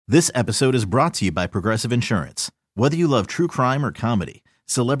This episode is brought to you by Progressive Insurance. Whether you love true crime or comedy,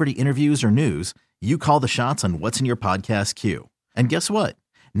 celebrity interviews or news, you call the shots on what's in your podcast queue. And guess what?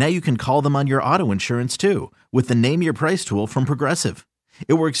 Now you can call them on your auto insurance too with the Name Your Price tool from Progressive.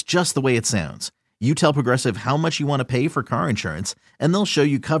 It works just the way it sounds. You tell Progressive how much you want to pay for car insurance, and they'll show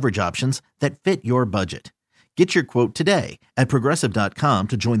you coverage options that fit your budget. Get your quote today at Progressive.com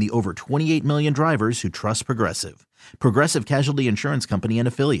to join the over 28 million drivers who trust Progressive. Progressive Casualty Insurance Company and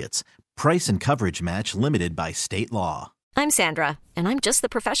Affiliates. Price and coverage match limited by state law. I'm Sandra, and I'm just the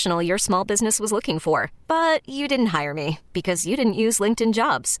professional your small business was looking for. But you didn't hire me because you didn't use LinkedIn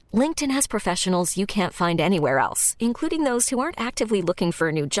Jobs. LinkedIn has professionals you can't find anywhere else, including those who aren't actively looking for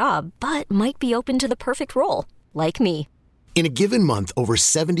a new job, but might be open to the perfect role, like me. In a given month, over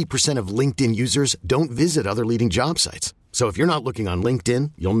 70% of LinkedIn users don't visit other leading job sites. So if you're not looking on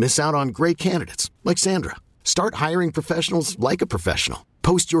LinkedIn, you'll miss out on great candidates like Sandra. Start hiring professionals like a professional.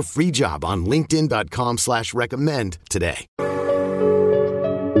 Post your free job on linkedin.com/recommend today.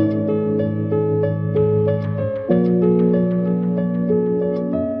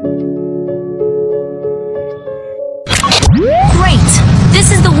 Great.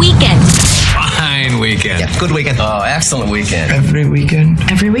 This is the weekend. Fine weekend. Yeah, good weekend. Oh, excellent weekend. Every weekend.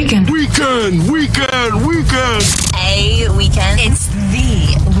 Every weekend. Weekend. A weekend. It's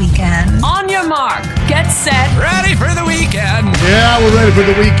the weekend. On your mark. Get set. Ready for the weekend. Yeah, we're ready for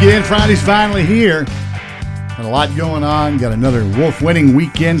the weekend. Friday's finally here. Got a lot going on. Got another Wolf winning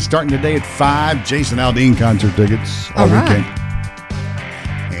weekend starting today at 5. Jason Aldean concert tickets all weekend.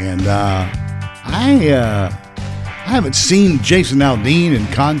 And I haven't seen Jason Aldean in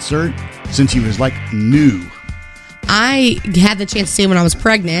concert since he was like new. I had the chance to see him when I was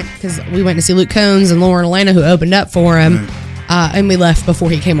pregnant because we went to see Luke Combs and Lauren Elena, who opened up for him. And we left before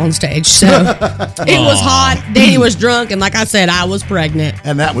he came on stage. So it was hot. Danny was drunk. And like I said, I was pregnant.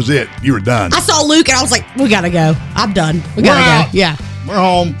 And that was it. You were done. I saw Luke and I was like, we got to go. I'm done. We got to go. Yeah. We're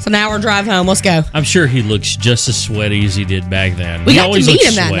home. It's an hour drive home. Let's go. I'm sure he looks just as sweaty as he did back then. We got to meet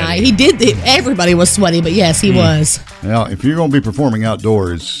him that night. He did. Everybody was sweaty, but yes, he was. Well, if you're going to be performing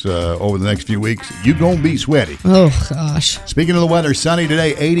outdoors over the next few weeks, you're going to be sweaty. Oh, gosh. Speaking of the weather, sunny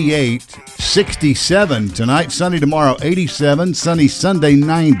today, 88, 67 tonight, sunny tomorrow, 87, sunny Sunday,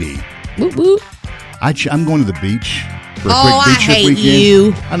 90. Whoop, whoop. I'm going to the beach for a Oh, quick beach I trip hate weekend.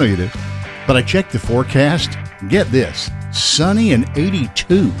 you. I know you do. But I checked the forecast. Get this. Sunny and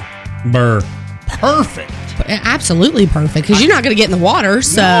 82. Burr. Perfect. Absolutely perfect because you're not going to get in the water.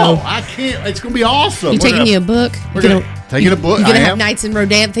 So No, I can't. It's going to be awesome. you taking you a book? We're going to taking a book. You're going to I have am. Knights in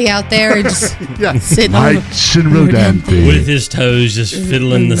Rodanthe out there and just Yeah. sitting Knights on in Rodanthe. With his toes just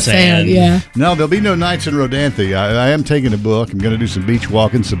fiddling the sand. Yeah. No, there'll be no nights in Rodanthe. I am taking a book. I'm going to do some beach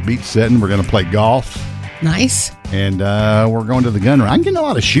walking, some beach setting. We're going to play golf. Nice. And we're going to the gun range. I'm getting a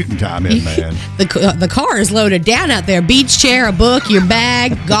lot of shooting time in, man. The car is loaded down out there. Beach chair, a book, your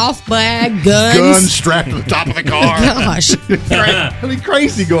bag, golf bag, guns. Guns strapped to the top of the car. Gosh. I mean,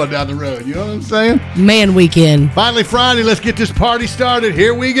 crazy going down the road. You know what I'm saying? Man weekend. Finally Friday. Let's get this party started.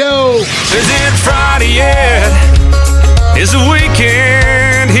 Here we go. Is it Friday yet? Is the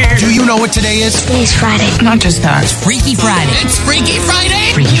weekend here? Do you know what today is? Today's Friday. Not just that. It's Freaky Friday. It's Freaky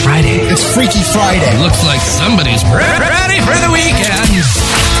Friday. Freaky Friday. It's Freaky Friday. Looks like somebody's ready for the weekend. I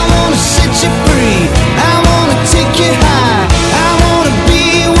wanna set you free. I wanna take you high. I wanna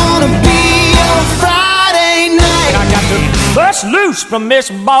be your Friday night. I got to bust loose from this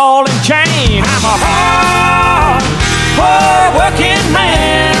ball and chain. I'm a hard working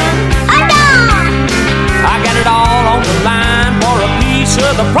man. I got it all on the line for a piece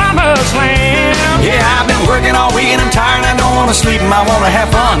of the promised land. Yeah, I've been working all week and I'm tired. I don't wanna sleep and I wanna have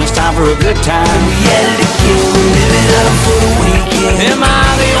fun. It's time for a good time. We at it again. We live it up for the weekend. Am I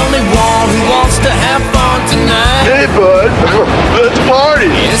the only one who wants to have fun tonight? Hey, bud, let's party.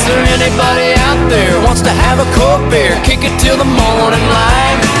 Is there anybody out there who wants to have a cold beer, kick it till the morning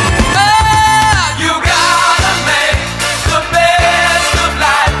light? You gotta make the best of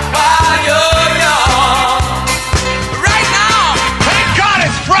life while you're young. Right now, Thank God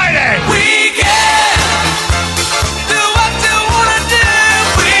it's Friday. weekend. Do what you wanna do,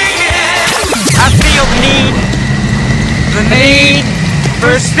 weekend. I feel the need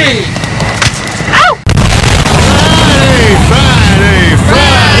for speed.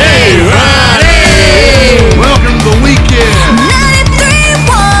 Friday. Welcome to the weekend.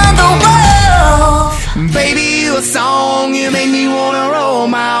 93.1 The Wolf. Baby, you a song. You make me wanna roll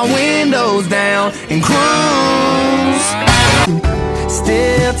my windows down and cruise.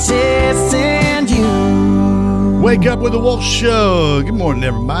 Still chasing you. Wake Up with the Wolf Show. Good morning,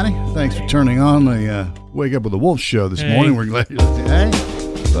 everybody. Thanks for turning on the Wake Up with the Wolf Show this morning. We're glad you're listening. Hey.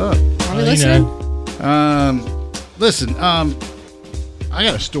 What's up? Are we listening? Listen, I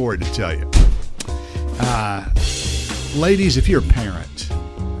got a story to tell you. Ladies, if you're a parent,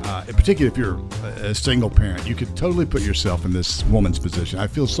 in particular if you're a single parent, you could totally put yourself in this woman's position. I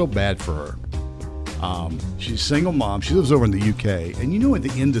feel so bad for her. She's a single mom. She lives over in the UK. And you know at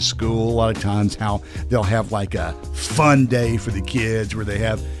the end of school, a lot of times how they'll have like a fun day for the kids where they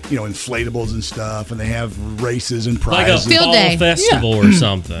have, inflatables and stuff, and they have races and prizes. Like a fall festival or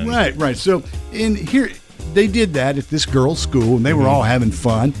something. Right. So in here, they did that at this girl's school, and they were all having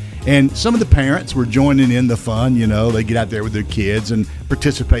fun. And some of the parents were joining in the fun, they get out there with their kids and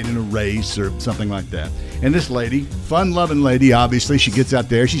participate in a race or something like that. And this lady, fun-loving lady, obviously, she gets out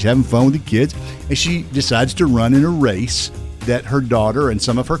there, she's having fun with the kids, and she decides to run in a race that her daughter and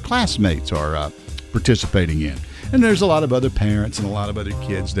some of her classmates are participating in. And there's a lot of other parents and a lot of other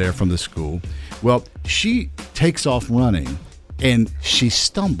kids there from the school. Well, she takes off running, and she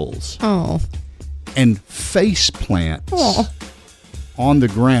stumbles. Oh. And face plants. Oh. On the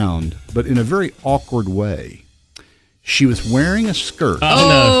ground, but in a very awkward way. She was wearing a skirt.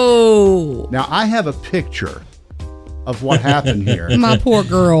 Oh. Now, I have a picture of what happened here. My poor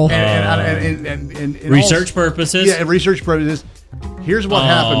girl. And research purposes? Yeah, research purposes. Here's what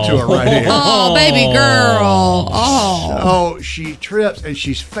happened to her right here. Oh, baby girl. Oh. So she trips and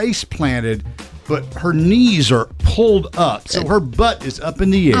she's face planted, but her knees are pulled up. So her butt is up in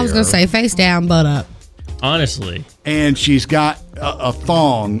the air. I was going to say face down, butt up. Honestly. And she's got a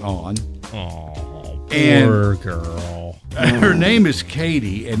thong on. Oh, and poor girl. Her name is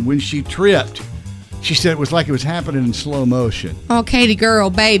Katie, and when she tripped, she said it was like it was happening in slow motion. Oh, Katie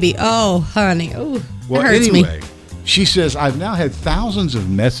girl, baby. Oh, honey. Oh, well, that hurts anyway, me. She says, I've now had thousands of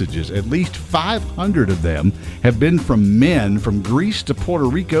messages. At least 500 of them have been from men from Greece to Puerto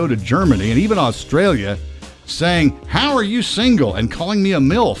Rico to Germany and even Australia saying, how are you single? And calling me a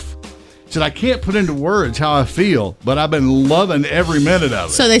MILF. Said, I can't put into words how I feel, but I've been loving every minute of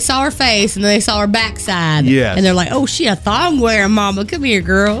it. So they saw her face and then they saw her backside. Yes. And they're like, oh, she a thong wearing mama. Come here,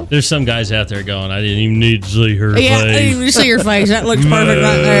 girl. There's some guys out there going, I didn't even need to see her face. Yeah, I didn't even see your face. That looks perfect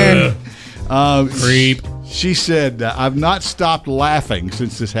right there. Creep. She said, I've not stopped laughing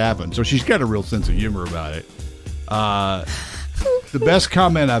since this happened. So she's got a real sense of humor about it. The best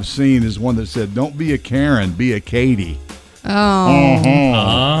comment I've seen is one that said, don't be a Karen, be a Katie. Oh.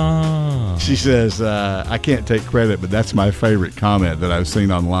 She says, I can't take credit, but that's my favorite comment that I've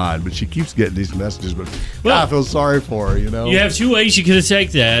seen online. But she keeps getting these messages, but I feel sorry for her, You have two ways you could have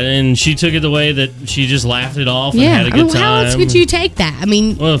taken that, and she took it the way that she just laughed it off and had a good time. How else could you take that? I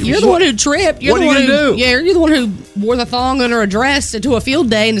mean, you're the one who tripped. You're what the are you one going to do? Yeah, you're the one who wore the thong under a dress to a field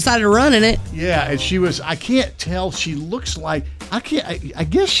day and decided to run in it. Yeah, and she was, I can't tell, she looks like, I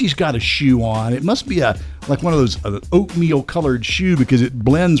guess she's got a shoe on. It must be like one of those oatmeal colored shoe because it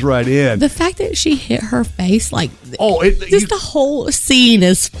blends right in. The fact that she hit her face, like, the whole scene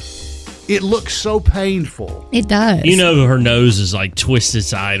is. It looks so painful. It does. Her nose is like twisted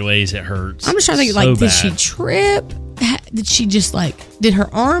sideways. It hurts. I'm just trying to think, did she trip? Did she just did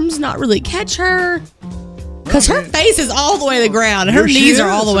her arms not really catch her? Because her face is all the way to the ground and her knees are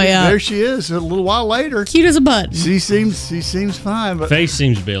all the way up. There she is. A little while later, cute as a button. She seems fine, but face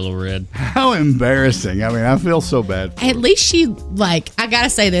seems to be a little red. How embarrassing! I mean, I feel so bad. At least she I gotta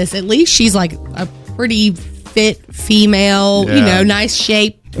say this. At least she's like a pretty fit female. Yeah. Nice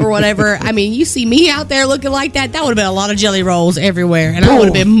shape or whatever. I mean, you see me out there looking like that. That would have been a lot of jelly rolls everywhere, and I would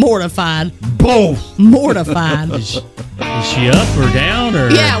have been mortified. Both mortified. Is she up or down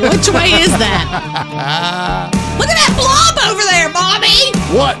or? Yeah, which way is that? Look at that blob over there, Bobby!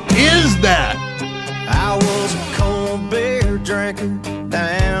 What is that? I was a cold beer drinker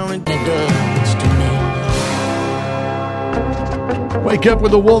down in the dust to me. Wake up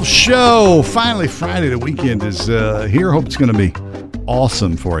with the Wolf Show. Finally, Friday, the weekend is here. Hope it's going to be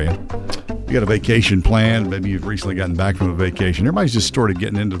awesome for you. You got a vacation planned. Maybe you've recently gotten back from a vacation. Everybody's just sort of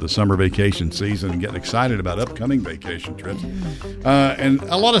getting into the summer vacation season and getting excited about upcoming vacation trips. And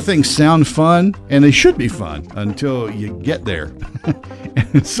a lot of things sound fun, and they should be fun until you get there.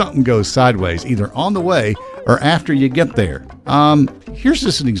 And something goes sideways, either on the way or after you get there. Here's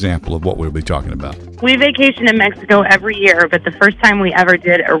just an example of what we'll be talking about. We vacation in Mexico every year, but the first time we ever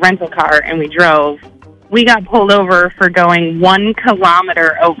did a rental car and we drove, we got pulled over for going 1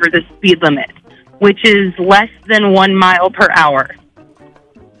 kilometer over the speed limit, which is less than 1 mile per hour.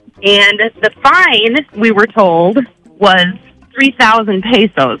 And the fine, we were told, was 3,000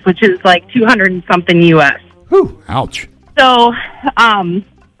 pesos, which is like 200 and something U.S. Whew, ouch. So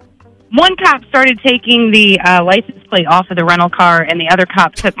one cop started taking the license plate off of the rental car, and the other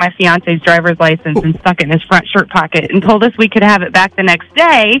cop took my fiance's driver's license and stuck it in his front shirt pocket and told us we could have it back the next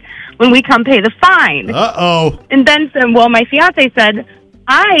day when we come pay the fine. Uh-oh. And then, my fiance said,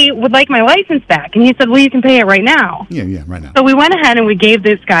 I would like my license back. And he said, well, you can pay it right now. Yeah, right now. So we went ahead and we gave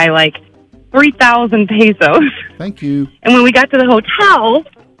this guy, 3,000 pesos. Thank you. And when we got to the hotel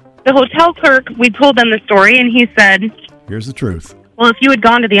clerk, we told them the story, and he said, here's the truth. Well, if you had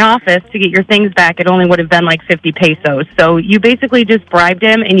gone to the office to get your things back, it only would have been 50 pesos. So you basically just bribed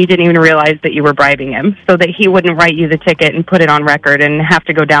him, and you didn't even realize that you were bribing him so that he wouldn't write you the ticket and put it on record and have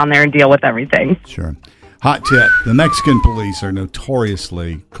to go down there and deal with everything. Sure. Hot tip. The Mexican police are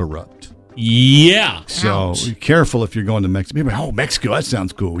notoriously corrupt. Yeah. So be careful if you're going to Mexico. People, oh, Mexico, that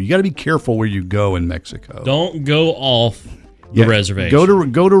sounds cool. You got to be careful where you go in Mexico. Don't go off the reservation.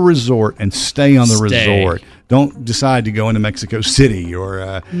 Go to a resort and stay on the resort. Don't decide to go into Mexico City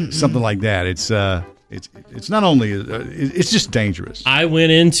or something like that. It's not only it's just dangerous. I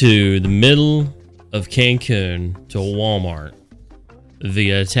went into the middle of Cancun to a Walmart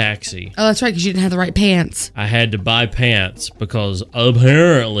via taxi. Oh, that's right, because you didn't have the right pants. I had to buy pants because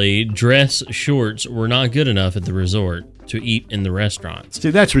apparently dress shorts were not good enough at the resort to eat in the restaurants.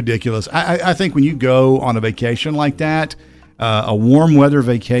 See, that's ridiculous. I think when you go on a vacation like that, a warm weather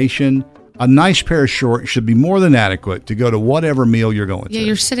vacation, a nice pair of shorts should be more than adequate to go to whatever meal you're going to. Yeah,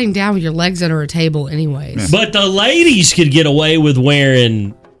 you're sitting down with your legs under a table anyways. Yeah. But the ladies could get away with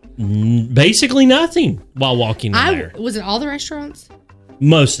wearing basically nothing while walking in there. Was it all the restaurants?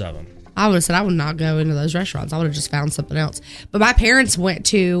 Most of them. I would have said I would not go into those restaurants. I would have just found something else. But my parents went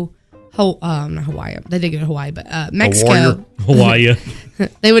to not Hawaii. They did go to Hawaii, but Mexico. Hawaii.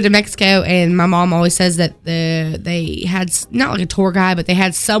 They went to Mexico, and my mom always says that they had not like a tour guide, but they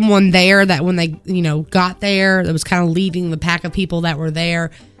had someone there that when they got there, that was kind of leading the pack of people that were there.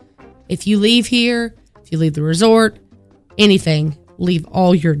 If you leave here, if you leave the resort, anything, leave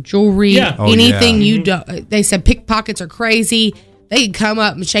all your jewelry, anything you don't. They said pickpockets are crazy. They could come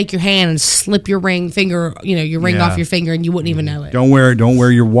up and shake your hand and slip your ring off your finger, and you wouldn't even know it. Don't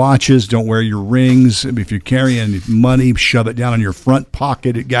wear your watches. Don't wear your rings. If you're carrying money, shove it down in your front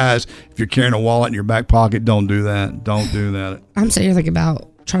pocket, guys. If you're carrying a wallet in your back pocket, don't do that. Don't do that. I'm sitting here thinking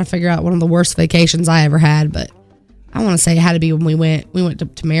about trying to figure out one of the worst vacations I ever had, but I want to say it had to be when we went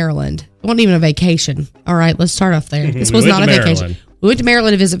to Maryland. It wasn't even a vacation. All right, let's start off there. This was not a vacation. We went to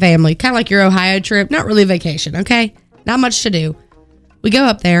Maryland to visit family, kind of like your Ohio trip. Not really a vacation, okay? Not much to do. We go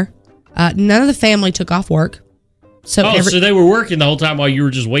up there. None of the family took off work. So they were working the whole time while you were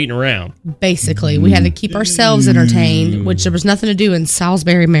just waiting around. Basically, we had to keep ourselves entertained, which there was nothing to do in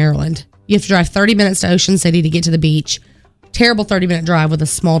Salisbury, Maryland. You have to drive 30 minutes to Ocean City to get to the beach. Terrible 30-minute drive with a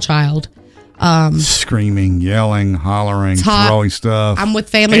small child. Screaming, yelling, hollering, throwing stuff. I'm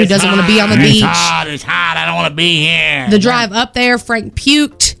with family who doesn't want to be on the beach. It's hot. I don't want to be here. The drive up there, Frank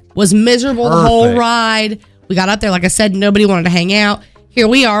puked, was miserable the whole ride. We got up there, like I said, nobody wanted to hang out. Here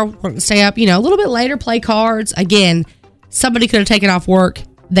we are, wanting to stay up, a little bit later, play cards. Again, somebody could have taken off work.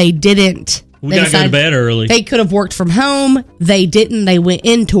 They didn't. We got to go to bed early. They could have worked from home. They didn't. They went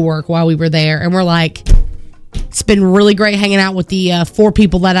into work while we were there. And we're like, it's been really great hanging out with the 4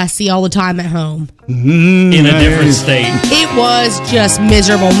 people that I see all the time at home. In a different state. It was just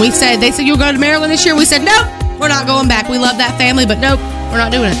miserable. And they said, you'll go to Maryland this year? We said, nope, we're not going back. We love that family, but nope, we're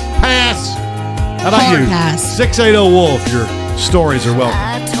not doing it. Pass. How about you? Pass. 680 Wolf, your stories are welcome.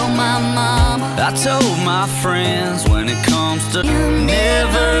 I told my mama, I told my friends, when it comes to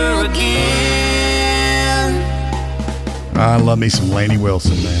never again. I love me some Lainey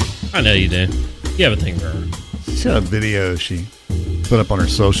Wilson, man. I know you do. You have a thing for her. She had a video she put up on her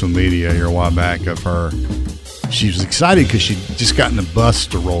social media here a while back of her. She was excited because she'd just gotten the bus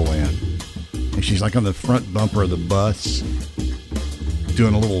to roll in. And she's like on the front bumper of the bus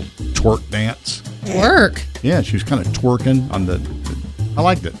doing a little twerk dance. Twerk? Yeah, she was kind of twerking on the I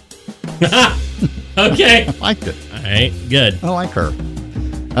liked it. Okay. I liked it. All right, good. I like her.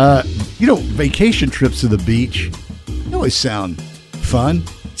 Vacation trips to the beach, they always sound fun.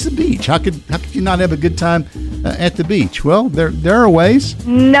 It's the beach. How could you not have a good time at the beach? Well, there are ways.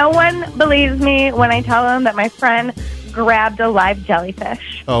 No one believes me when I tell them that my friend grabbed a live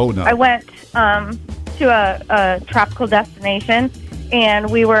jellyfish. Oh, no. I went to a tropical destination,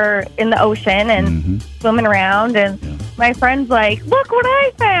 and we were in the ocean and swimming around, and my friend's like, look what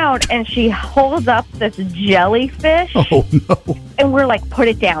I found. And she holds up this jellyfish. Oh, no. And we're like, put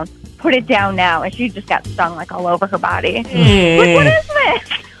it down now. And she just got stung like all over her body. Like, what is this?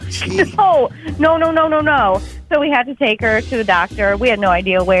 No. So we had to take her to the doctor. We had no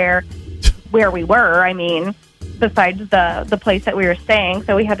idea where we were. I mean, besides the place that we were staying.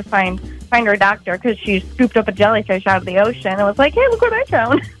 So we had to find our doctor because she scooped up a jellyfish out of the ocean and was like, "Hey, look what I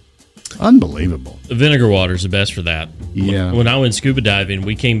found." Unbelievable. Vinegar water is the best for that. Yeah. When I went scuba diving,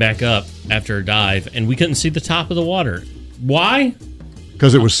 we came back up after a dive, and we couldn't see the top of the water. Why?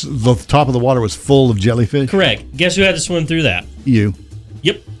 Because the top of the water was full of jellyfish? Correct. Guess who had to swim through that? You.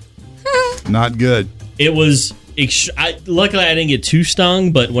 Yep. Not good. It was... luckily, I didn't get too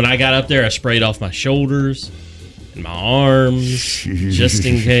stung, but when I got up there, I sprayed off my shoulders and my arms, just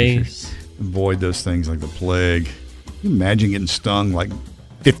in case. Avoid those things like the plague. Can you imagine getting stung like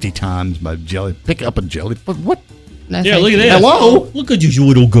 50 times by jelly? Pick up a jelly. What? Yeah, look at this. Hello? Look at this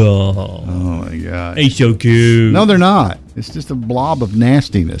little girl. Oh, my God. He's so cute. No, they're not. It's just a blob of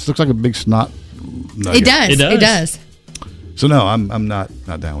nastiness. Looks like a big snot nugget. It does. So, no, I'm not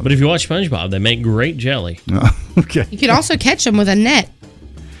down with But if you watch SpongeBob, they make great jelly. Okay. You can also catch them with a net.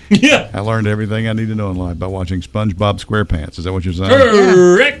 Yeah. I learned everything I need to know in life by watching SpongeBob SquarePants. Is that what you're saying?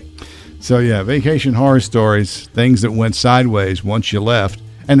 Correct. So, yeah, vacation horror stories, things that went sideways once you left.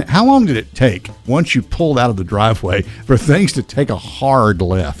 And how long did it take once you pulled out of the driveway for things to take a hard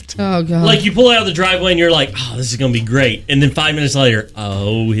left? Oh, God. Like you pull out of the driveway and you're like, oh, this is going to be great. And then 5 minutes later,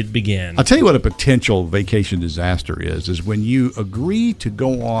 oh, it began. I'll tell you what a potential vacation disaster is when you agree to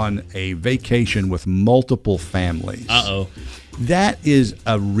go on a vacation with multiple families. Uh-oh. That is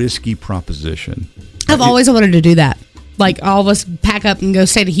a risky proposition. I've always wanted to do that. Like, all of us pack up and go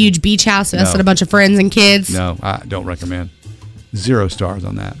stay at a huge beach house, us No. and a bunch of friends and kids. No, I don't recommend. 0 stars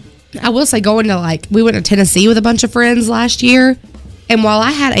on that. I will say, we went to Tennessee with a bunch of friends last year, and while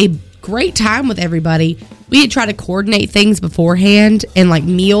I had a great time with everybody, we had tried to coordinate things beforehand and like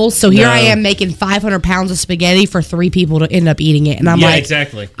meals. So here I am making 500 pounds of spaghetti for 3 people to end up eating it. And I'm like,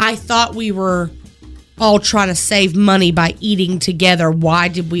 exactly. I thought we were all trying to save money by eating together. Why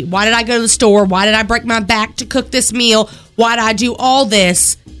did I go to the store? Why did I break my back to cook this meal? Why did I do all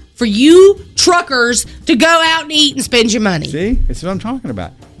this for you truckers to go out and eat and spend your money? See? That's what I'm talking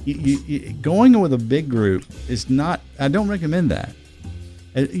about. Going with a big group is not, I don't recommend that.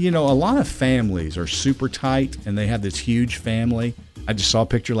 A lot of families are super tight and they have this huge family. I just saw a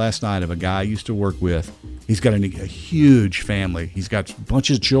picture last night of a guy I used to work with. He's got a huge family. He's got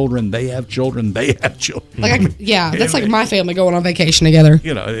bunches of children. They have children. They have children. That's like my family going on vacation together.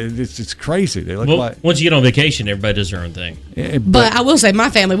 It's crazy. They look once you get on vacation, everybody does their own thing. But I will say,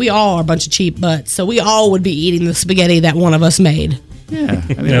 my family, we all are a bunch of cheap butts, so we all would be eating the spaghetti that one of us made. Yeah.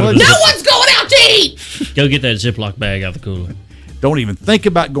 No one's going out to eat! Go get that Ziploc bag out of the cooler. Don't even think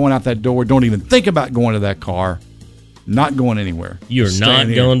about going out that door. Don't even think about going to that car. Not going anywhere. You're not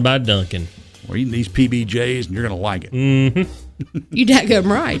going by Dunkin'. We're eating these PBJs, and you're going to like it. Mm-hmm. You dadgum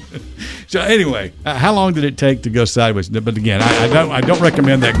right. So anyway, how long did it take to go sideways? But again, I don't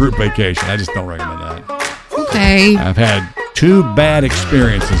recommend that group vacation. I just don't recommend that. Okay. I've had 2 bad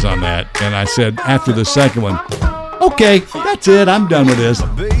experiences on that, and I said after the second one, okay, that's it. I'm done with this.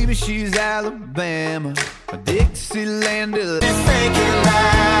 Baby, she's Alabama, a Dixieland.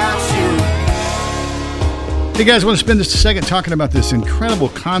 Hey guys, I want to spend just a second talking about this incredible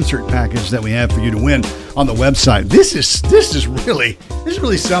concert package that we have for you to win on the website. This is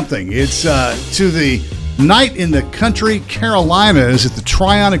really something. It's to the Night in the Country Carolinas at the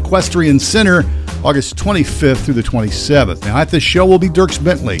Tryon Equestrian Center, August 25th through the 27th. Now at this show will be Dierks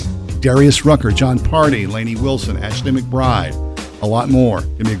Bentley, Darius Rucker, John Party, Lainey Wilson, Ashley McBride, a lot more. It's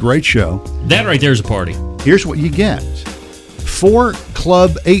going to be a great show. That right there is a party. Here's what you get. 4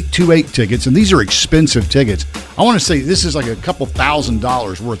 Club 828 tickets, and these are expensive tickets. I want to say this is like a couple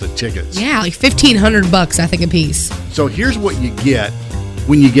 $1,000s worth of tickets. Yeah, like $1,500, I think, a piece. So here's what you get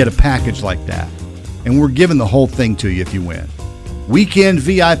when you get a package like that. And we're giving the whole thing to you if you win. Weekend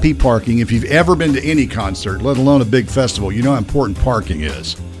VIP parking. If you've ever been to any concert, let alone a big festival, you know how important parking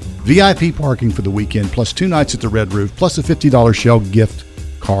is. VIP parking for the weekend, plus 2 nights at the Red Roof, plus a $50 Shell gift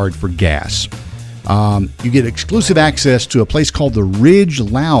card for gas. You get exclusive access to a place called the Ridge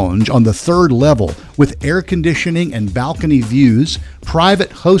Lounge on the 3rd level with air conditioning and balcony views, private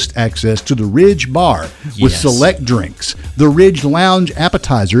host access to the Ridge Bar with select drinks. The Ridge Lounge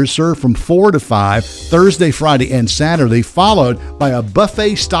appetizers served from 4 to 5 Thursday, Friday, and Saturday, followed by a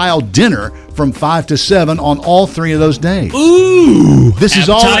buffet-style dinner from 5 to 7 on all 3 of those days. Ooh! This is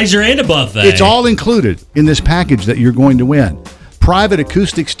all appetizer and a buffet. It's all included in this package that you're going to win. Private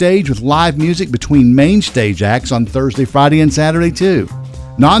acoustic stage with live music between main stage acts on Thursday, Friday, and Saturday, too.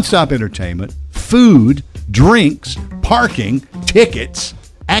 Nonstop entertainment, food, drinks, parking, tickets,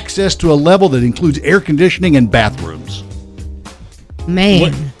 access to a level that includes air conditioning and bathrooms.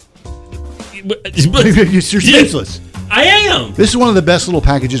 Man. You're speechless. I am. This is one of the best little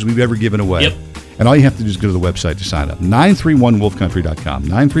packages we've ever given away. Yep. And all you have to do is go to the website to sign up. 931wolfcountry.com.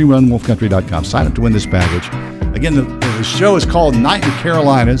 931wolfcountry.com. Sign up to win this package. Again, the show is called Night in the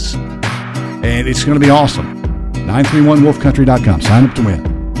Carolinas, and it's going to be awesome. 931wolfcountry.com. Sign up to win.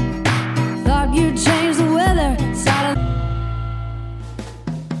 Thought you'd change the weather.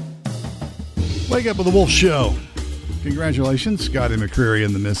 Wake up with the Wolf Show. Congratulations, Scotty McCreery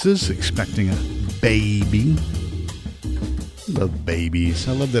and the missus, expecting a baby. Love babies.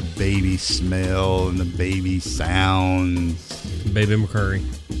 I love the baby smell and the baby sounds. Baby McCurry.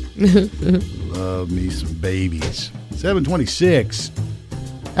 Love me some babies. 726.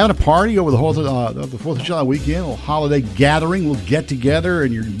 Having a party over the whole the 4th of July weekend, a little holiday gathering, we'll get together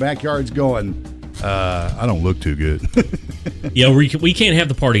and your backyard's going, I don't look too good. Yeah, we can't have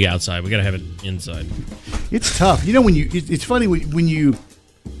the party outside. We got to have it inside. It's tough. You know, it's funny when you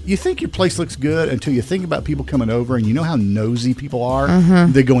think your place looks good until you think about people coming over, and you know how nosy people are.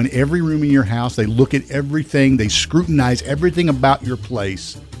 They go in every room in your house. They look at everything. They scrutinize everything about your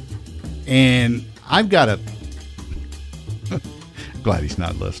place. And I've got a... Glad he's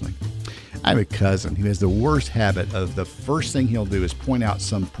not listening. I have a cousin who has the worst habit of the first thing he'll do is point out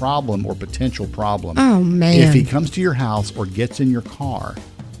some problem or potential problem. Oh, man. If he comes to your house or gets in your car,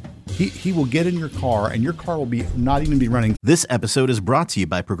 he will get in your car, and your car will be not even be running. This episode is brought to you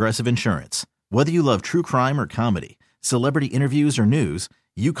by Progressive Insurance. Whether you love true crime or comedy, celebrity interviews or news,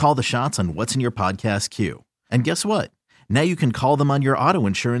 you call the shots on what's in your podcast queue. And guess what? Now you can call them on your auto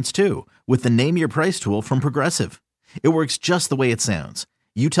insurance too with the Name Your Price tool from Progressive. It works just the way it sounds.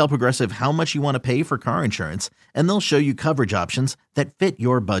 You tell Progressive how much you want to pay for car insurance, and they'll show you coverage options that fit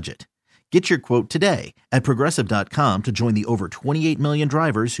your budget. Get your quote today at Progressive.com to join the over 28 million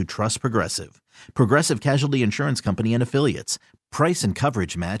drivers who trust Progressive. Progressive Casualty Insurance Company and Affiliates. Price and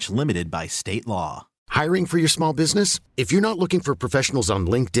coverage match limited by state law. Hiring for your small business? If you're not looking for professionals on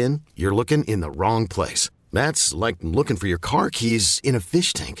LinkedIn, you're looking in the wrong place. That's like looking for your car keys in a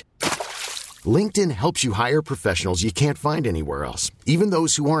fish tank. LinkedIn helps you hire professionals you can't find anywhere else, even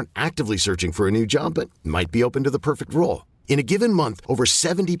those who aren't actively searching for a new job but might be open to the perfect role. In a given month, over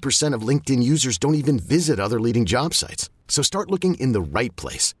 70% of LinkedIn users don't even visit other leading job sites. So start looking in the right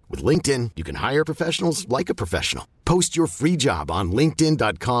place. With LinkedIn, you can hire professionals like a professional. Post your free job on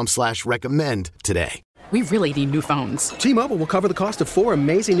linkedin.com/recommend today. We really need new phones. T-Mobile will cover the cost of 4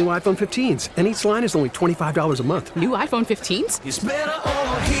 amazing new iPhone 15s, and each line is only $25 a month. New iPhone 15s? It's better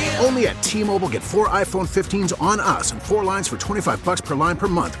over here. Only at T-Mobile, get 4 iPhone 15s on us and 4 lines for $25 per line per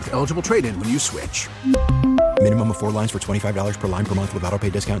month with eligible trade-in when you switch. Minimum of 4 lines for $25 per line per month with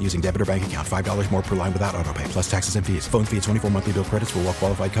autopay discount using debit or bank account. $5 more per line without autopay, plus taxes and fees. Phone fee at 24 monthly bill credits for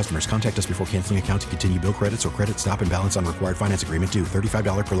well-qualified customers. Contact us before canceling account to continue bill credits or credit stop and balance on required finance agreement due.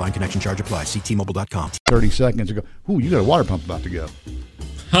 $35 per line connection charge applies. See T-Mobile.com. 30 seconds ago. Ooh, you got a water pump about to go.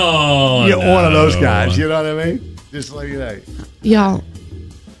 Oh, You're one of those guys. You know what I mean? Just like that. Y'all,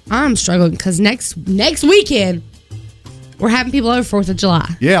 I'm struggling because next weekend, we're having people over 4th of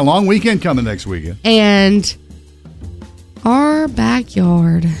July. Yeah, long weekend coming next weekend. And our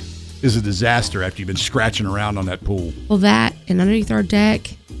backyard is a disaster after you've been scratching around on that pool. Well, that and underneath our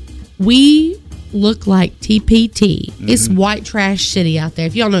deck, we look like TPT. Mm-hmm. It's white trash city out there.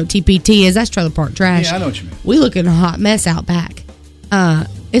 If y'all know what TPT is, that's trailer park trash. Yeah, I know what you mean. We look in a hot mess out back.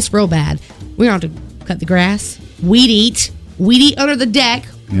 It's real bad. We're going to have to cut the grass, weed eat under the deck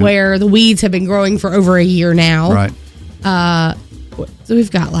where the weeds have been growing for over a year now. Right. So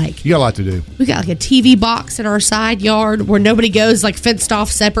we've got like... You got a lot to do. We got like a TV box in our side yard where nobody goes, like fenced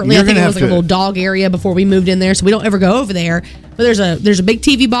off separately. I think it was like a little dog area before we moved in there, so we don't ever go over there. But there's a big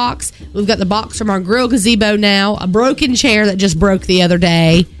TV box. We've got the box from our grill gazebo now, a broken chair that just broke the other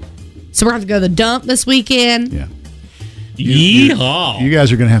day. So we're going to have to go to the dump this weekend. Yeah. Yeehaw. You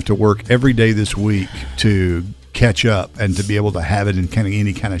guys are going to have to work every day this week to catch up and to be able to have it in kind of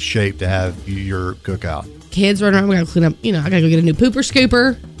any kind of shape to have your cookout. Kids running around. We got to clean up. I got to go get a new pooper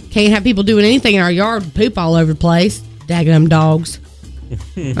scooper. Can't have people doing anything in our yard. Poop all over the place. Dagging them dogs.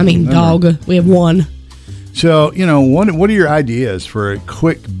 I mean, dog. We have one. So, what are your ideas for a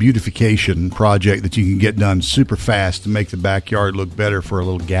quick beautification project that you can get done super fast to make the backyard look better for a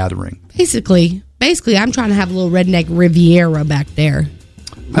little gathering? Basically, I'm trying to have a little redneck Riviera back there.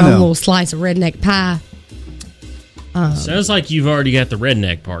 A little slice of redneck pie. Sounds like you've already got the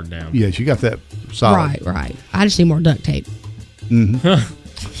redneck part down. Yes, you got that solid. Right. I just need more duct tape. Mm-hmm.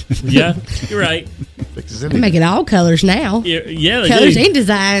 Yeah, you're right. I'm making all colors now. Yeah, colors and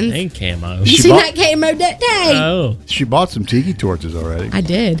designs. And camo. You see that camo duct tape? Oh. She bought some tiki torches already. I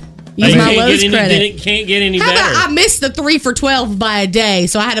did. Use my Lowe's credit. Can't get any How better. about I missed the 3 for $12 by a day,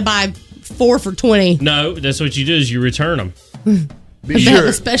 so I had to buy 4 for $20. No, that's what you do is you return them. Be They have sure,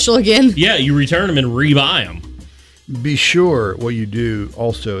 a special again. Yeah, you return them and rebuy them. be sure what you do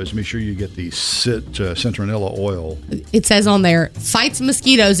also is make sure you get the Citronella oil. It says on there, fights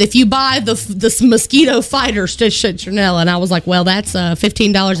mosquitoes. If you buy the mosquito fighter citronella, and I was like, well, that's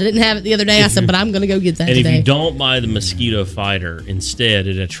 $15. I didn't have it the other day. I said, but I'm going to go get that And today. if you don't buy the mosquito fighter, instead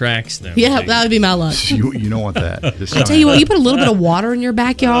it attracts them. Yeah, that would be my luck. You don't want that. I tell you what, you put a little bit of water in your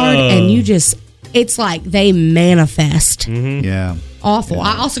backyard, and you just, it's like they manifest. Yeah. Awful. Yeah.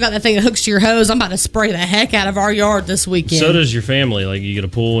 I also got that thing that hooks to your hose. I'm about to spray the heck out of our yard this weekend. So does your family. Like, you get a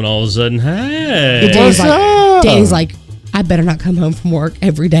pool, and all of a sudden, hey. Danny's like, I better not come home from work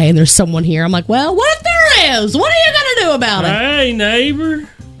every day, and there's someone here. I'm like, well, what if there is? What are you going to do about it? Hey, neighbor.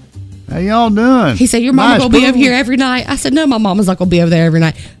 How y'all doing? He said, your mama going to be over here every night. I said, no, my mama's not going to be over there every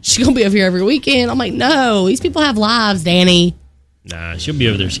night. She's going to be over here every weekend. I'm like, no, these people have lives, Danny. Nah, she'll be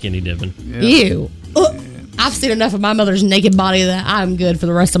over there skinny dipping. Yeah. Ew. I've seen enough of my mother's naked body that I'm good for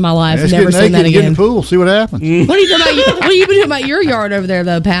the rest of my life. Let's Never get seen that naked, get in again. the pool, see what happens. What are you doing about what have you been doing about your yard over there,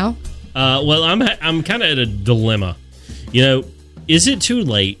 though, pal? Well, I'm kind of at a dilemma. You know, is it too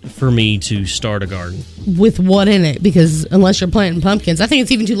late for me to start a garden? With what in it? Because unless you're planting pumpkins, I think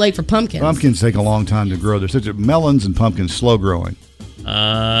it's even too late for pumpkins. Pumpkins take a long time to grow. They're such a, melons and pumpkins slow growing.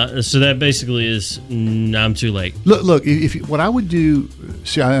 So that basically is I'm too late. Look. If what I would do,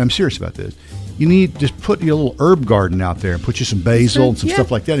 see, I'm serious about this. You need just put your little herb garden out there and put you some basil and some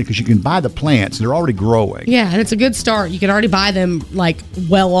stuff like that because you can buy the plants and they're already growing. Yeah, and it's a good start. You can already buy them like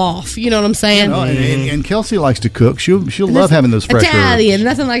well off. You know what I'm saying? And Kelsey likes to cook. She'll love having those fresh Italian. herbs.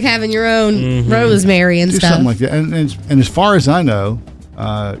 Nothing like having your own rosemary and Do stuff. something like that. And as far as I know,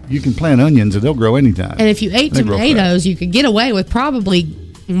 you can plant onions and they'll grow anytime. And if you ate tomatoes, you could get away with probably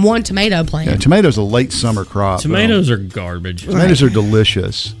one tomato plant. Yeah, tomatoes are a late summer crop. Tomatoes are garbage. Tomatoes are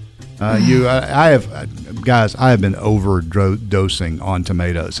delicious. I have been overdosing on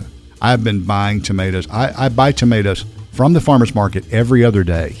tomatoes. I've been buying tomatoes. I buy tomatoes from the farmer's market every other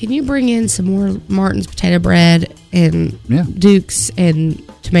day. Can you bring in some more Martin's potato bread and Duke's and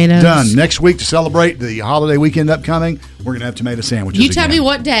tomatoes? Done. Next week to celebrate the holiday weekend upcoming, we're going to have tomato sandwiches. You tell me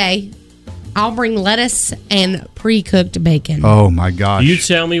what day. I'll bring lettuce and pre-cooked bacon. Oh my gosh! You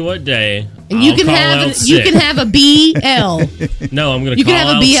tell me what day, and you can have a BL. No, I'm going to. You can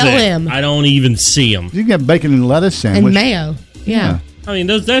have a BLM. Sick. I don't even see them. You can have bacon and lettuce sandwich and mayo. Yeah. I mean,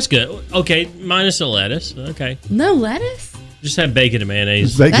 that's good. Okay, minus the lettuce. Okay. No lettuce. Just have bacon and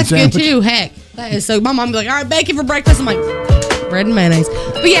mayonnaise. That's good too. Heck, that is so. My mom be like, "All right, bacon for breakfast." I'm like, bread and mayonnaise.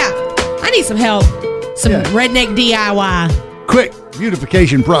 But yeah, I need some help. Some redneck DIY. Quick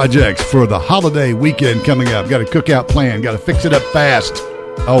beautification projects for the holiday weekend coming up. Got a cookout plan. Got to fix it up fast.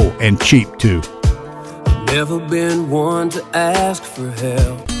 Oh, and cheap too. Never been one to ask for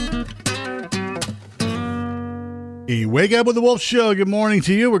help. You wake up with the Wolf Show. Good morning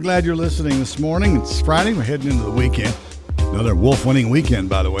to you. We're glad you're listening this morning. It's Friday. We're heading into the weekend. Another Wolf winning weekend,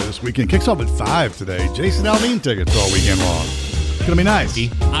 by the way. This weekend kicks off at 5 today. Jason Aldean tickets all weekend long. It's going to be nice.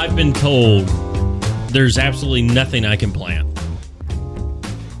 I've been told there's absolutely nothing I can plant.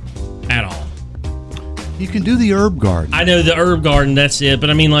 At all. You can do the herb garden. I know the herb garden, that's it. But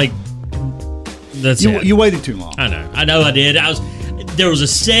I mean, like, that's it. You waited too long. I know I did. There was a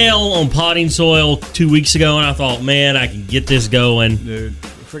sale on potting soil 2 weeks ago, and I thought, man, I can get this going. Dude,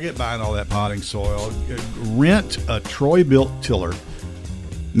 forget buying all that potting soil. Rent a Troy-built tiller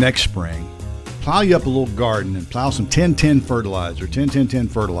next spring. Plow you up a little garden and plow some 10-10 fertilizer, 10-10-10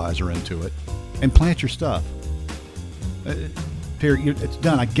 fertilizer into it, and plant your stuff. It's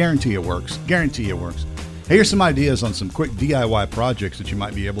done. I guarantee it works. Guarantee it works. Here's some ideas on some quick DIY projects that you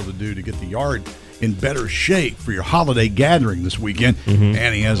might be able to do to get the yard in better shape for your holiday gathering this weekend.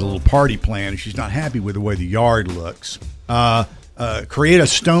 Annie has a little party plan. She's not happy with the way the yard looks. Create a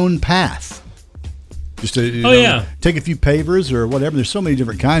stone path. Just to take a few pavers or whatever. There's so many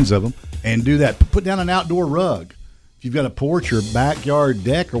different kinds of them, and do that. Put down an outdoor rug. If you've got a porch or backyard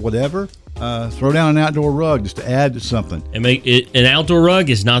deck or whatever, throw down an outdoor rug just to add to something. And make it an outdoor rug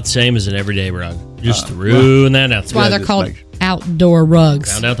is not the same as an everyday rug. Just throwing that out. That's why they're called outdoor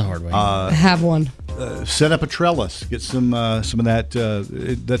rugs. Found out the hard way. I have one. Set up a trellis. Get some of that.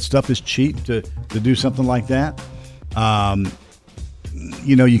 That stuff is cheap to do something like that.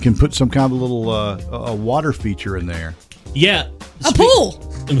 You can put some kind of a little a water feature in there. Yeah, a pool.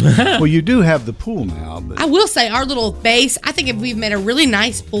 Well, you do have the pool now. But I will say our little base, I think if we've made a really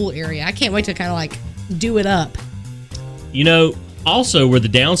nice pool area. I can't wait to kind of like do it up. Also where the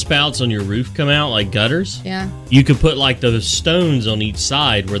downspouts on your roof come out like gutters. Yeah. You could put like those stones on each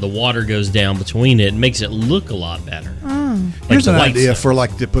side where the water goes down between it. It makes it look a lot better. Oh. Here's an idea for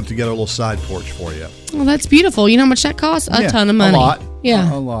to put together a little side porch for you. Well, that's beautiful. You know how much that costs? A ton of money. A lot.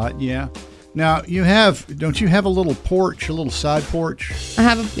 Yeah. A lot, yeah. Now, don't you have a little porch, a little side porch? I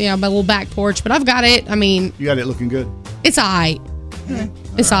have my little back porch, but I've got it. I mean, You got it looking good? it's all right.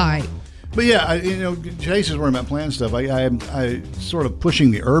 It's all right. But yeah, Chase is worrying about planting stuff. I sort of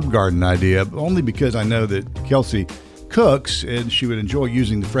pushing the herb garden idea, only because I know that Kelsey cooks and she would enjoy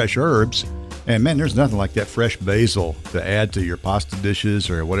using the fresh herbs. And man, there's nothing like that fresh basil to add to your pasta dishes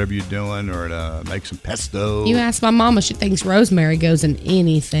or whatever you're doing, or to make some pesto. You ask my mama, she thinks rosemary goes in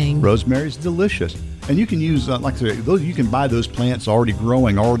anything. Rosemary's delicious, and you can use like I said, those. You can buy those plants already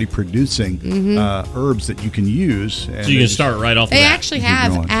growing, already producing herbs that you can use. And so you can start right off. They actually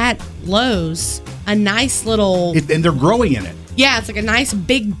have at Lowe's a nice little, and they're growing in it. Yeah, it's like a nice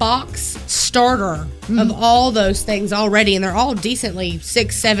big box starter of all those things already, and they're all decently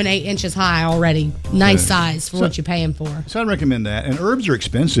 6, 7, 8 inches high already. Nice size for what you pay them for. So I'd recommend that. And herbs are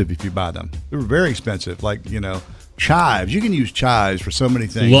expensive if you buy them. They're very expensive. Like, chives. You can use chives for so many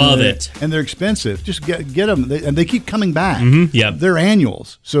things. Love it. And they're expensive. Just get them. And they keep coming back. Yeah. They're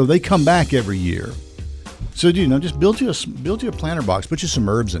annuals. So they come back every year. So, just build you a planter box. Put you some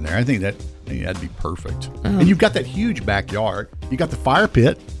herbs in there. I think that'd be perfect. And you've got that huge backyard. You got the fire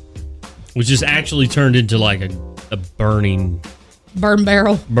pit. Which is actually turned into like a burn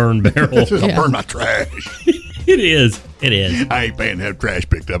barrel. I'll burn my trash. It is. I ain't paying to have trash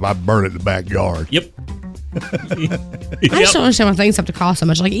picked up. I burn it in the backyard. Yep. I just don't understand why things have to cost so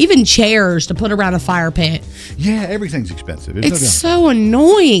much. Like even chairs to put around a fire pit. Yeah, everything's expensive. It's so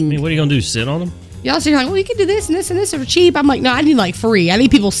annoying. I mean, what are you going to do, sit on them? Y'all say like, well, you can do this and this and this for cheap. I'm like, no, I need like free. I need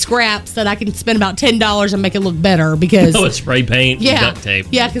people scraps that I can spend about $10 and make it look better because it's spray paint, and duct tape.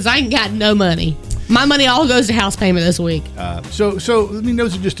 Yeah, because I ain't got no money. My money all goes to house payment this week. So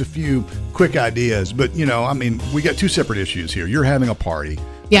those are just a few quick ideas. But we got two separate issues here. You're having a party.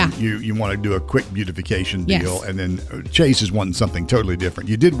 Yeah. You want to do a quick beautification deal, Yes. and then Chase is wanting something totally different.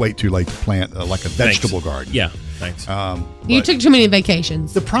 You did wait too late to plant like a vegetable garden. Yeah, thanks. You took too many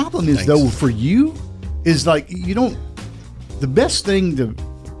vacations. The problem is, though, for you, is like the best thing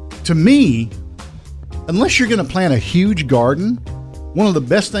to me, unless you're going to plant a huge garden, one of the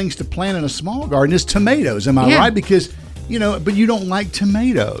best things to plant in a small garden is tomatoes. Am I right? Because, but you don't like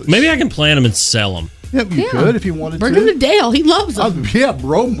tomatoes. Maybe I can plant them and sell them. Yeah, you could if you wanted Bring to. them to Dale. He loves them.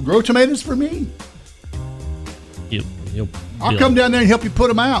 Grow tomatoes for me. I'll come down there and help you put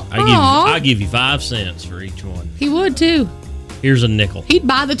them out. I'll give you 5 cents for each one. He would, too. Here's a nickel. He'd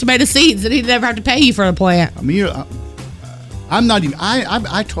buy the tomato seeds and he'd never have to pay you for a plant. I mean, I'm not even.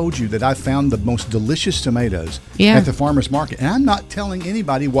 I told you that I found the most delicious tomatoes at the farmer's market, and I'm not telling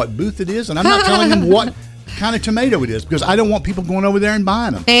anybody what booth it is, and I'm not telling them what kind of tomato it is because I don't want people going over there and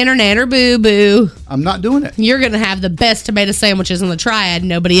buying them. Nanner boo boo. I'm not doing it. You're going to have the best tomato sandwiches in the Triad.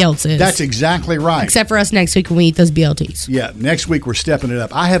 Nobody else is. That's exactly right. Except for us next week when we eat those BLTs. Yeah, next week we're stepping it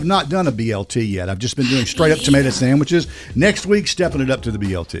up. I have not done a BLT yet. I've just been doing straight up tomato sandwiches. Next week, stepping it up to the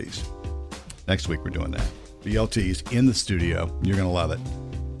BLTs. Next week we're doing that. BLTs in the studio. You're going to love it.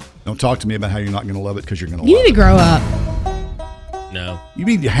 Don't talk to me about how you're not going to love it because you're going to love it. You need to grow up. No. You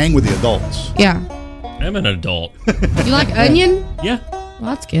need to hang with the adults. Yeah. I'm an adult. You like onion? Yeah.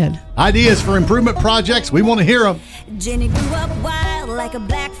 Well, that's good. Ideas for improvement projects. We want to hear them. Jenny grew up wild like a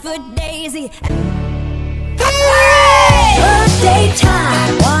Blackfoot daisy. Birthday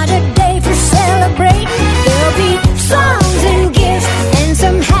time, what a day for celebrating. There'll be songs and gifts and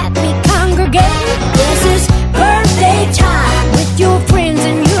some happy congregating. This is birthday time with your friends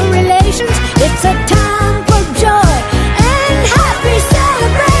and your relations. It's a time for joy and happy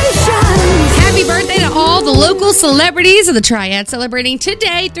celebrations. Happy birthday to all the local celebrities of the Triad celebrating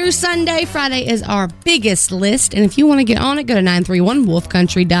today through Sunday. Friday is our biggest list. And if you want to get on it, go to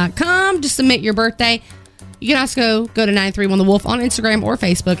 931wolfcountry.com to submit your birthday. You can also go to 931thewolf on Instagram or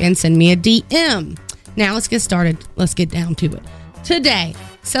Facebook and send me a DM. Now let's get started. Let's get down to it. Today,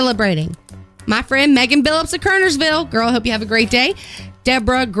 celebrating my friend Megan Billups of Kernersville. Girl, I hope you have a great day.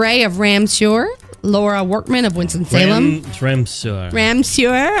 Deborah Gray of Ramseur. Laura Workman of Winston-Salem. Ramseur.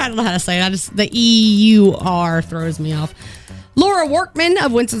 I don't know how to say it. The E-U-R throws me off. Laura Workman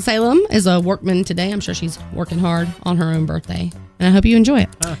of Winston-Salem is a workman today. I'm sure she's working hard on her own birthday. And I hope you enjoy it.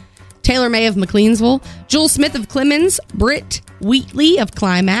 Taylor May of McLeansville. Jewel Smith of Clemens. Britt Wheatley of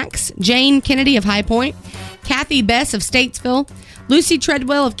Climax. Jane Kennedy of High Point. Kathy Bess of Statesville. Lucy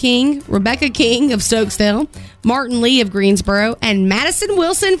Treadwell of King. Rebecca King of Stokesdale. Martin Lee of Greensboro. And Madison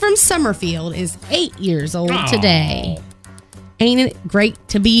Wilson from Summerfield is 8 years old today. Ain't it great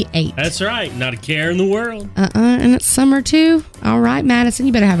to be 8? That's right. Not a care in the world. And it's summer too. All right, Madison,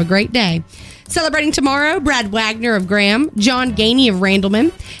 you better have a great day. Celebrating tomorrow, Brad Wagner of Graham, John Gainey of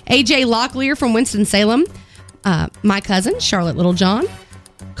Randleman, AJ Locklear from Winston-Salem, my cousin, Charlotte Littlejohn,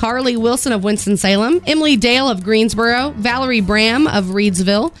 Carly Wilson of Winston-Salem, Emily Dale of Greensboro, Valerie Bram of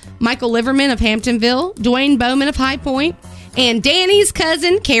Reedsville, Michael Liverman of Hamptonville, Dwayne Bowman of High Point, and Danny's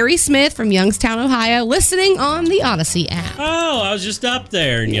cousin, Carrie Smith from Youngstown, Ohio, listening on the Odyssey app. Oh, I was just up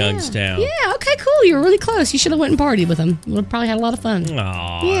there in Youngstown. Yeah, okay, cool. You were really close. You should have went and partied with them. Would have probably had a lot of fun.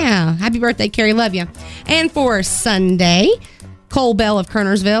 Aww. Yeah. Happy birthday, Carrie. Love you. And for Sunday, Cole Bell of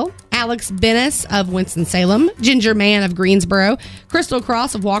Kernersville, Alex Bennis of Winston-Salem, Ginger Mann of Greensboro, Crystal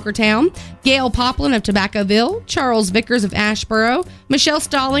Cross of Walkertown, Gail Poplin of Tobaccoville, Charles Vickers of Ashboro, Michelle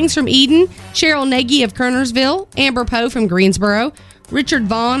Stallings from Eden, Cheryl Nagy of Kernersville, Amber Poe from Greensboro, Richard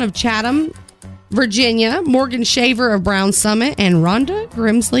Vaughn of Chatham, Virginia, Morgan Shaver of Brown Summit, and Rhonda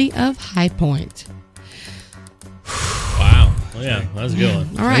Grimsley of High Point. Wow. Well, yeah, that was a good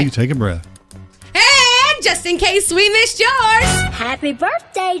one. All right. Take a breath. And just in case we missed yours, Happy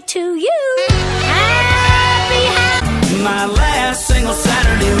birthday to you. Happy. My last single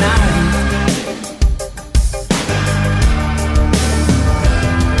Saturday night.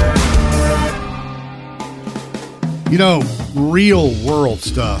 You know, real world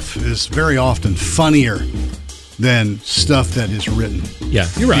stuff is very often funnier than stuff that is written. Yeah,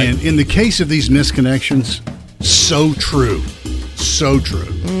 you're right. And in the case of these misconnections, so true. So true.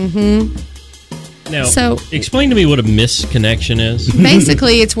 Mm-hmm. Now, So- explain to me what a misconnection is.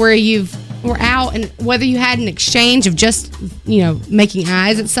 Basically, it's where we're out, and whether you had an exchange of just, making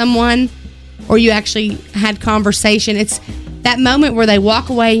eyes at someone, or you actually had conversation. It's that moment where they walk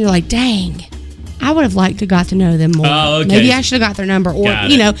away and you're like, dang, I would have liked to got to know them more. Oh, okay. Maybe I should have got their number. Or, Got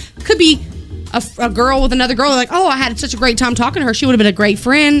it. Could be a girl with another girl. Like, oh, I had such a great time talking to her. She would have been a great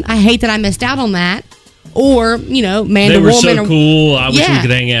friend. I hate that I missed out on that. Or, man They to were woman. so cool. I wish we could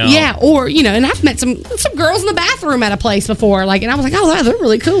hang out. Yeah, or, and I've met some girls in the bathroom at a place before. Like, and I was like, oh, wow, they're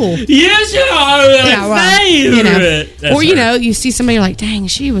really cool. Yes, you are my favorite. That's Or, right. you see somebody, you're like, dang,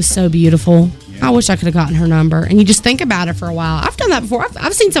 she was so beautiful. I wish I could have gotten her number. And you just think about it for a while. I've done that before.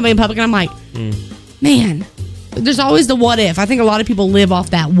 I've seen somebody in public, and I'm like, man, there's always the what if. I think a lot of people live off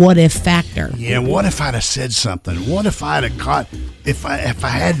that what if factor. Yeah, what if I'd have said something? What if I'd have caught, if I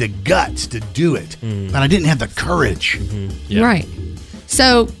had the guts to do it, but I didn't have the courage? Yeah. Right.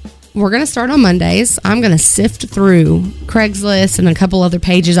 So we're going to start on Mondays. I'm going to sift through Craigslist and a couple other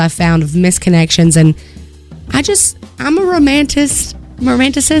pages I found of misconnections. And I'm a romanticist.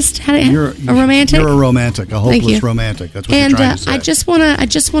 You're a romantic? You're a romantic, a Thank hopeless you. romantic. That's what And you're trying to say. I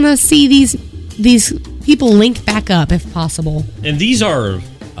just want to see these people link back up if possible. And these are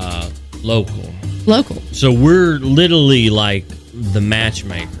local. Local. So we're literally like the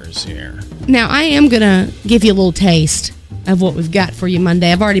matchmakers here. Now, I am going to give you a little taste of what we've got for you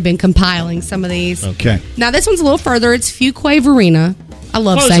Monday. I've already been compiling some of these. Okay. Now, this one's a little further. It's Fuquay Verena. I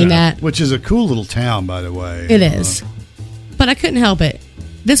love Close saying enough. that. Which is a cool little town, by the way. It is. But I couldn't help it.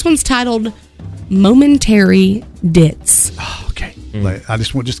 This one's titled Momentary Dits. Okay. I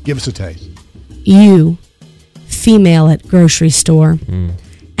just give us a taste. You, female at grocery store,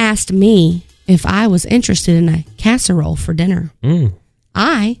 asked me if I was interested in a casserole for dinner.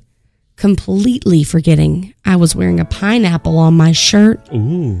 I, completely forgetting I was wearing a pineapple on my shirt,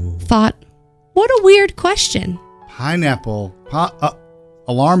 thought, what a weird question. Pineapple.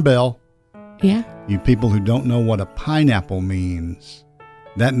 Alarm bell. Yeah. You people who don't know what a pineapple means,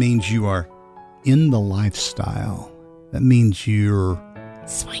 that means you are in the lifestyle. That means you're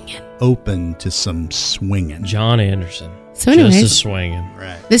swinging, open to some swinging. John Anderson. So anyways, just a swinging.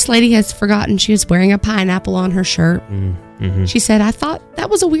 Right. This lady has forgotten she was wearing a pineapple on her shirt. Mm-hmm. She said, I thought that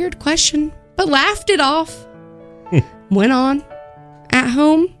was a weird question, but laughed it off. Went on. At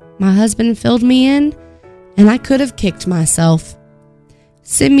home, my husband filled me in, and I could have kicked myself.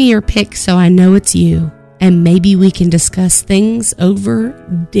 Send me your pic so I know it's you, and maybe we can discuss things over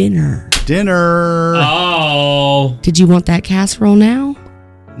dinner. Dinner. Oh. Did you want that casserole now?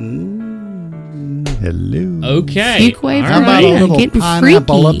 Hello. Okay. Fuquay How about a Verena, little getting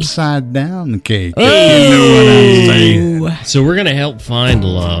pineapple freaky. upside down cake? Oh. You know what I'm saying. So we're going to help find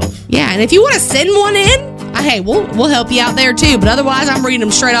love. Yeah, and if you want to send one in, hey, we'll help you out there too. But otherwise, I'm reading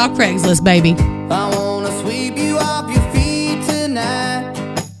them straight off Craigslist, baby. I wanna sweep you off your feet tonight.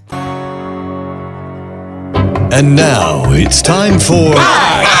 And now it's time for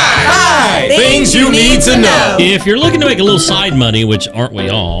Things you need to know. If you're looking to make a little side money, which aren't we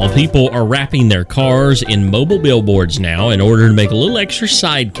all, people are wrapping their cars in mobile billboards now in order to make a little extra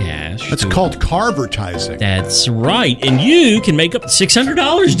side cash. That's called carvertising. That's right. And you can make up to $600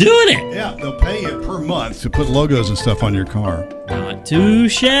 doing it. Yeah, they'll pay you per month to put logos and stuff on your car. Not too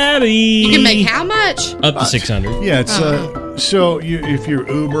shabby. You can make how much? Up to 600. Yeah, it's so if you're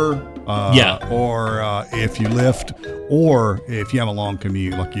Uber, or if you Lyft, or if you have a long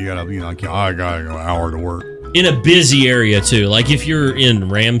commute, like I got to go an hour to work. In a busy area too, like if you're in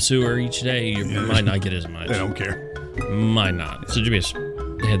Ramsewer each day, you might not get as much. They don't care. Might not. So just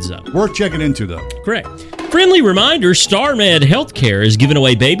a heads up. Worth checking into though. Correct. Friendly reminder: StarMed Healthcare is giving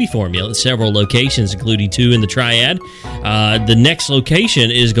away baby formula at several locations, including 2 in the Triad. The next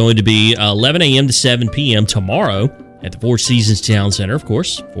location is going to be 11 a.m. to 7 p.m. tomorrow at the Four Seasons Town Center, of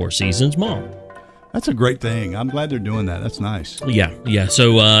course. Four Seasons Mall. That's a great thing. I'm glad they're doing that. That's nice. Yeah.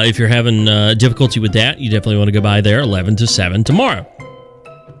 So if you're having difficulty with that, you definitely want to go by there 11 to 7 tomorrow.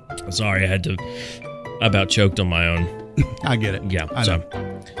 Sorry, I about choked on my own. I get it. Yeah.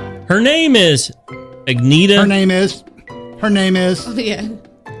 Her name is Agneta. Her name is. Oh, yeah.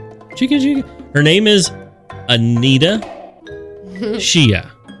 Chica. Her name is Anita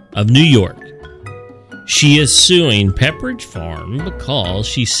Shia of New York. She is suing Pepperidge Farm because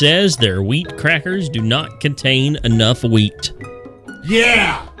she says their wheat crackers do not contain enough wheat.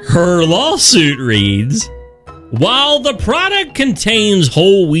 Yeah! Her lawsuit reads, while the product contains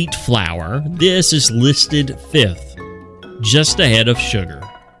whole wheat flour, this is listed 5th, just ahead of sugar.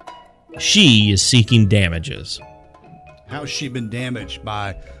 She is seeking damages. How's she been damaged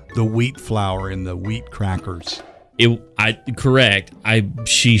by the wheat flour in the wheat crackers? Correct.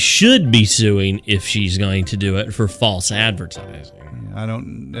 She should be suing if she's going to do it for false advertising.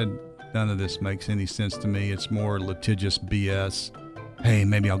 None of this makes any sense to me. It's more litigious BS. Hey,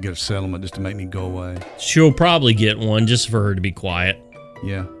 maybe I'll get a settlement just to make me go away. She'll probably get one just for her to be quiet.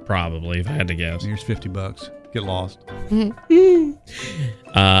 Yeah. Probably, if I had to guess. Here's $50. Get lost.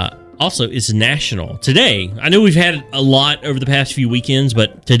 Also, it's national. Today, I know we've had a lot over the past few weekends,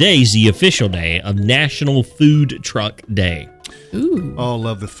 but today's the official day of National Food Truck Day. Ooh. Oh,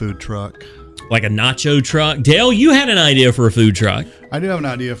 love the food truck. Like a nacho truck. Dale, you had an idea for a food truck. I do have an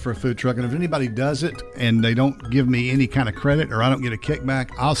idea for a food truck, and if anybody does it and they don't give me any kind of credit or I don't get a kickback,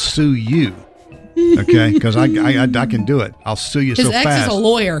 I'll sue you. Okay? Because I can do it. I'll sue you so fast. His ex is a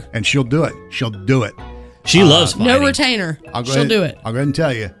lawyer. And she'll do it. She'll do it. She loves fighting. No retainer. She'll do it. I'll go ahead and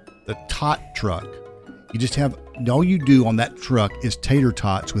tell you. The tot truck. You just have, all you do on that truck is tater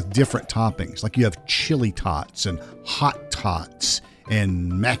tots with different toppings. Like you have chili tots and hot tots and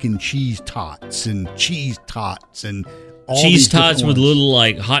mac and cheese tots and cheese tots and all cheese tots with little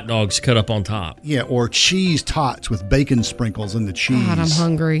like hot dogs cut up on top. Yeah, or cheese tots with bacon sprinkles in the cheese. God, I'm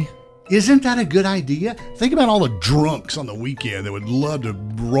hungry. Isn't that a good idea? Think about all the drunks on the weekend that would love to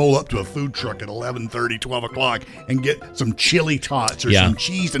roll up to a food truck at 11:30, 12 o'clock and get some chili tots or some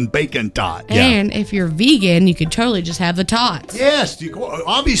cheese and bacon tots. And if you're vegan, you could totally just have the tots. Yes.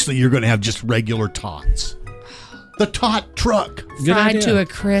 Obviously, you're going to have just regular tots. The tot truck. Fried to a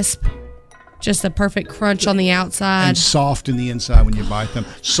crisp. Just the perfect crunch on the outside. And soft in the inside when you bite them.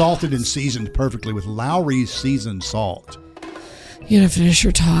 Salted and seasoned perfectly with Lowry's seasoned salt. You gotta finish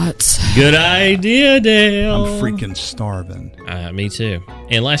your tots. Good idea, Dale. I'm freaking starving. Me too.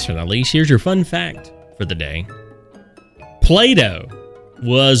 And last but not least, here's your fun fact for the day. Play-Doh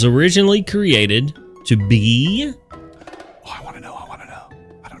was originally created to be... Oh, I want to know.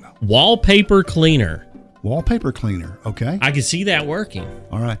 I don't know. Wallpaper cleaner. Wallpaper cleaner, okay. I can see that working.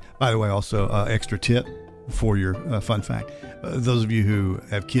 All right. By the way, also, extra tip for your fun fact. Those of you who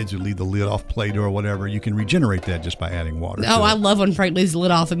have kids who leave the lid off Play-Doh or whatever, you can regenerate that just by adding water. Oh, I love when Frank leaves the lid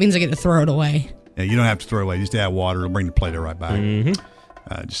off. It means I get to throw it away. Yeah, you don't have to throw it away. Just add water. It'll bring the Play-Doh right back. Mm-hmm.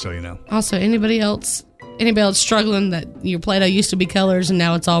 Just so you know. Also, anybody else struggling that your Play-Doh used to be colors and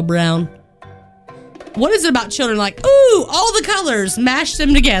now it's all brown? What is it about children like, ooh, all the colors, mash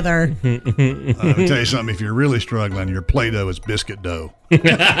them together? I'll tell you something. If you're really struggling, your Play-Doh is biscuit dough. This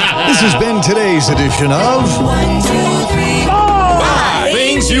has been today's edition of 1, 2, 3, 4, 5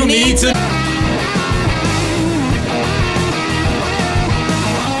 things you need to know.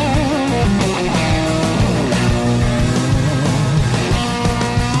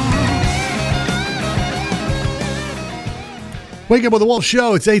 Wake Up with the Wolf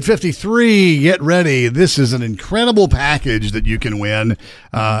Show. It's 8:53. Get ready. This is an incredible package that you can win.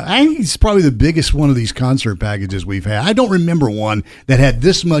 I think it's probably the biggest one of these concert packages we've had. I don't remember one that had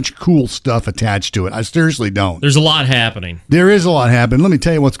this much cool stuff attached to it. I seriously don't. There's a lot happening. There is a lot happening. Let me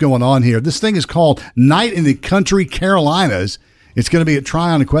tell you what's going on here. This thing is called Night in the Country Carolinas. It's going to be at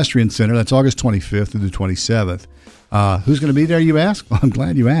Tryon Equestrian Center. That's August 25th through the 27th. Who's going to be there, you ask? Well, I'm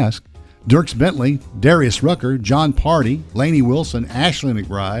glad you asked. Dierks Bentley, Darius Rucker, John Party, Lainey Wilson, Ashley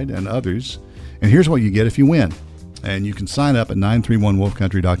McBride, and others. And here's what you get if you win. And you can sign up at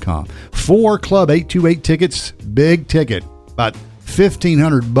 931wolfcountry.com. 4 Club 828 tickets, big ticket, about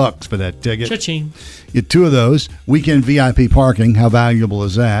 $1,500 for that ticket. Cha-ching. Get 2 of those. Weekend VIP parking, how valuable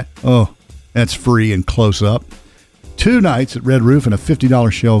is that? Oh, that's free and close up. 2 nights at Red Roof and a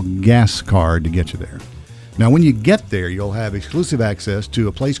 $50 Shell gas card to get you there. Now, when you get there, you'll have exclusive access to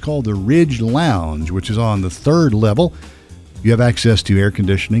a place called the Ridge Lounge, which is on the 3rd level. You have access to air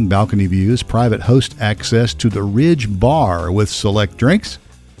conditioning, balcony views, private host access to the Ridge Bar with select drinks.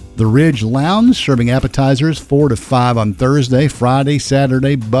 The Ridge Lounge, serving appetizers 4 to 5 on Thursday, Friday,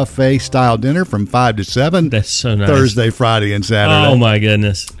 Saturday, buffet-style dinner from 5 to 7. That's so nice. Thursday, Friday, and Saturday. Oh, my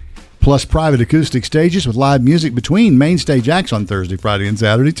goodness. Plus private acoustic stages with live music between main stage acts on Thursday, Friday, and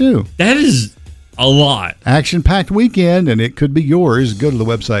Saturday, too. That is a lot. Action-packed weekend, and it could be yours. Go to the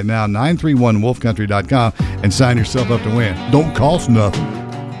website now, 931wolfcountry.com, and sign yourself up to win. Don't cost nothing.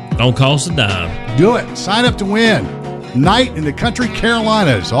 Don't cost a dime. Do it. Sign up to win. Night in the Country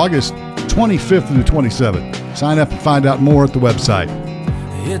Carolinas, August 25th through the 27th. Sign up and find out more at the website.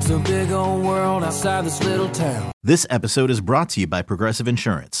 It's a big old world outside this little town. This episode is brought to you by Progressive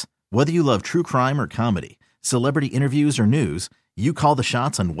Insurance. Whether you love true crime or comedy, celebrity interviews or news, you call the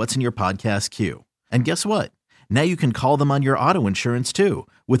shots on what's in your podcast queue. And guess what? Now you can call them on your auto insurance too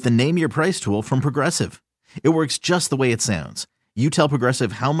with the Name Your Price tool from Progressive. It works just the way it sounds. You tell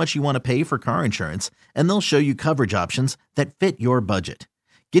Progressive how much you want to pay for car insurance, and they'll show you coverage options that fit your budget.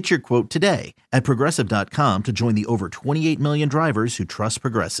 Get your quote today at Progressive.com to join the over 28 million drivers who trust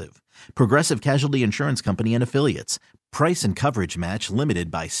Progressive. Progressive Casualty Insurance Company and Affiliates. Price and coverage match limited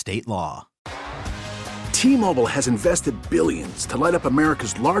by state law. T-Mobile has invested billions to light up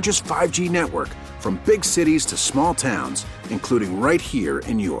America's largest 5G network, from big cities to small towns, including right here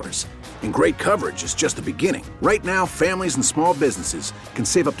in yours. And great coverage is just the beginning. Right now, families and small businesses can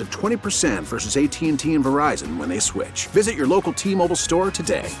save up to 20% versus AT&T and Verizon when they switch. Visit your local T-Mobile store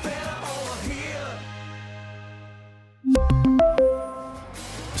today.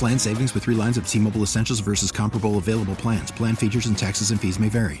 Plan savings with 3 lines of T-Mobile Essentials versus comparable available plans. Plan features and taxes and fees may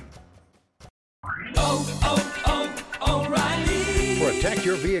vary. Protect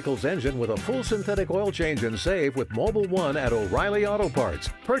your vehicle's engine with a full synthetic oil change and save with Mobil 1 at O'Reilly Auto Parts.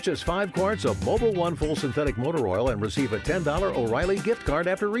 Purchase 5 quarts of Mobil 1 full synthetic motor oil and receive a $10 O'Reilly gift card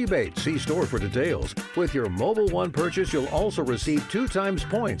after rebate. See store for details. With your Mobil 1 purchase, you'll also receive 2 times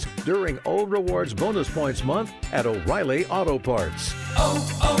points during O Rewards Bonus Points Month at O'Reilly Auto Parts.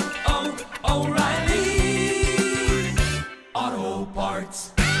 O'Reilly Auto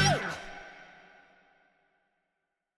Parts.